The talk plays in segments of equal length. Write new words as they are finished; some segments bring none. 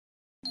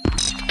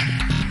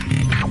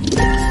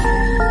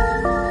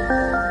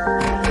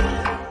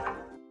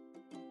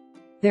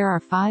There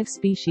are 5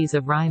 species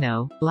of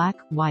rhino: black,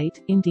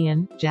 white,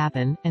 Indian,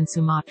 Javan, and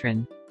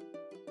Sumatran.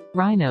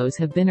 Rhinos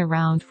have been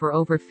around for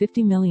over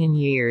 50 million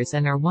years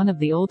and are one of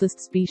the oldest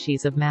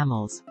species of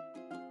mammals.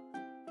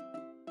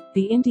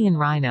 The Indian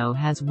rhino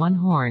has 1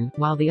 horn,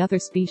 while the other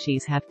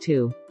species have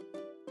 2.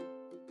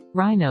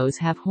 Rhinos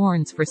have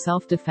horns for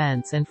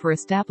self-defense and for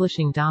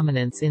establishing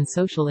dominance in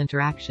social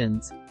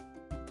interactions.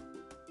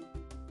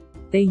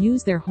 They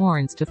use their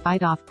horns to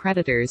fight off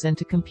predators and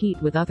to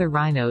compete with other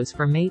rhinos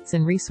for mates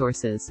and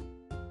resources.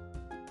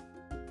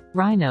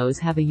 Rhinos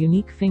have a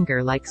unique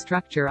finger-like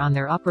structure on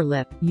their upper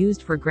lip,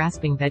 used for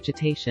grasping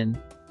vegetation.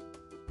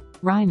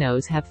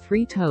 Rhinos have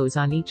 3 toes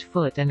on each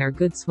foot and are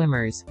good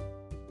swimmers.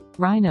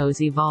 Rhinos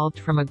evolved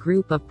from a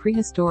group of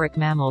prehistoric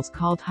mammals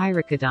called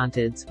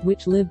hyracoodontids,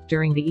 which lived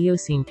during the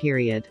Eocene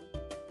period.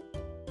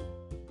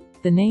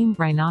 The name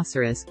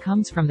rhinoceros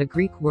comes from the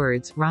Greek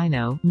words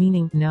rhino,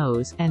 meaning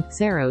nose, and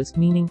ceros,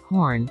 meaning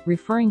horn,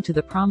 referring to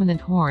the prominent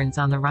horns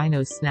on the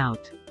rhino's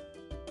snout.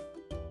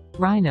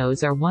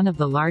 Rhinos are one of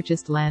the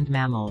largest land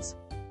mammals.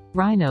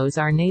 Rhinos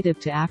are native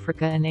to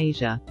Africa and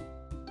Asia.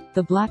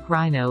 The black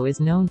rhino is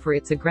known for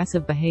its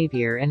aggressive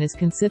behavior and is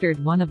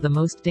considered one of the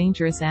most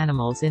dangerous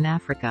animals in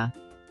Africa.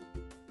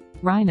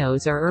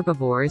 Rhinos are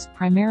herbivores,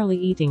 primarily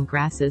eating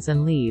grasses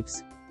and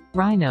leaves.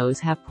 Rhinos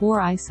have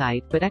poor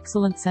eyesight but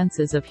excellent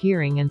senses of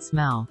hearing and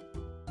smell.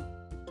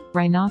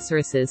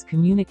 Rhinoceroses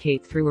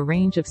communicate through a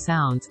range of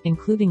sounds,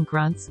 including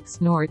grunts,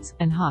 snorts,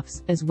 and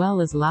huffs, as well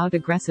as loud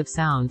aggressive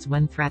sounds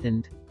when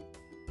threatened.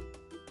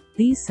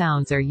 These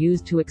sounds are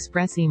used to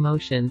express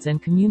emotions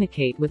and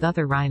communicate with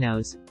other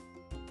rhinos.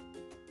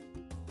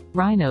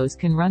 Rhinos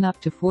can run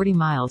up to 40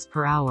 miles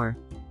per hour.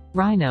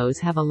 Rhinos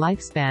have a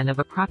lifespan of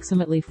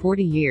approximately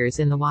 40 years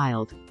in the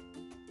wild.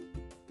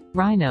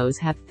 Rhinos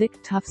have thick,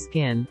 tough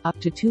skin, up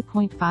to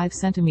 2.5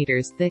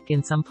 centimeters thick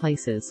in some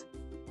places.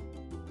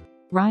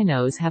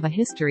 Rhinos have a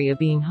history of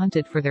being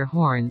hunted for their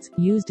horns,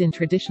 used in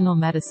traditional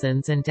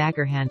medicines and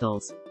dagger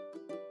handles.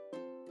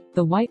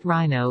 The white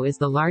rhino is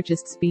the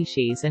largest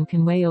species and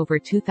can weigh over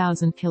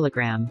 2,000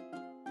 kilograms.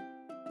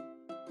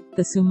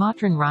 The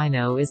Sumatran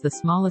rhino is the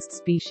smallest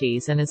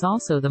species and is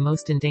also the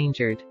most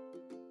endangered.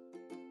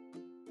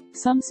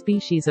 Some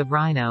species of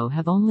rhino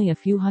have only a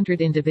few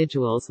hundred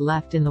individuals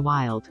left in the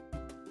wild.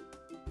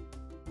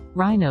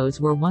 Rhinos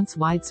were once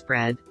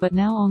widespread, but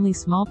now only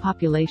small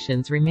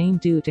populations remain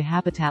due to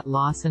habitat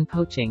loss and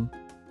poaching.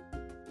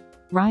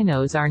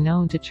 Rhinos are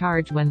known to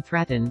charge when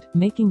threatened,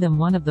 making them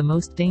one of the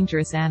most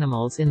dangerous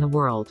animals in the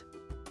world.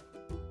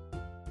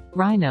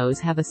 Rhinos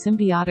have a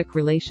symbiotic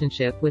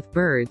relationship with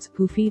birds,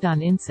 who feed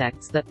on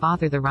insects that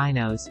bother the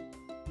rhinos.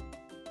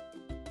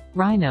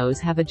 Rhinos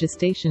have a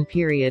gestation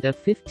period of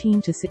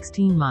 15 to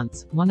 16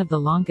 months, one of the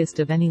longest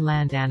of any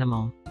land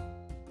animal.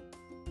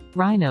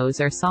 Rhinos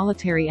are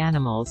solitary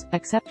animals,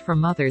 except for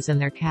mothers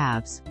and their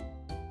calves.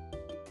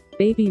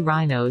 Baby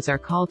rhinos are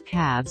called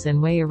calves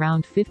and weigh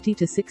around 50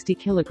 to 60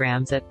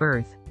 kilograms at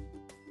birth.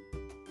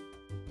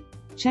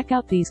 Check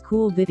out these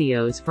cool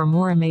videos for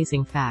more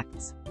amazing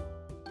facts.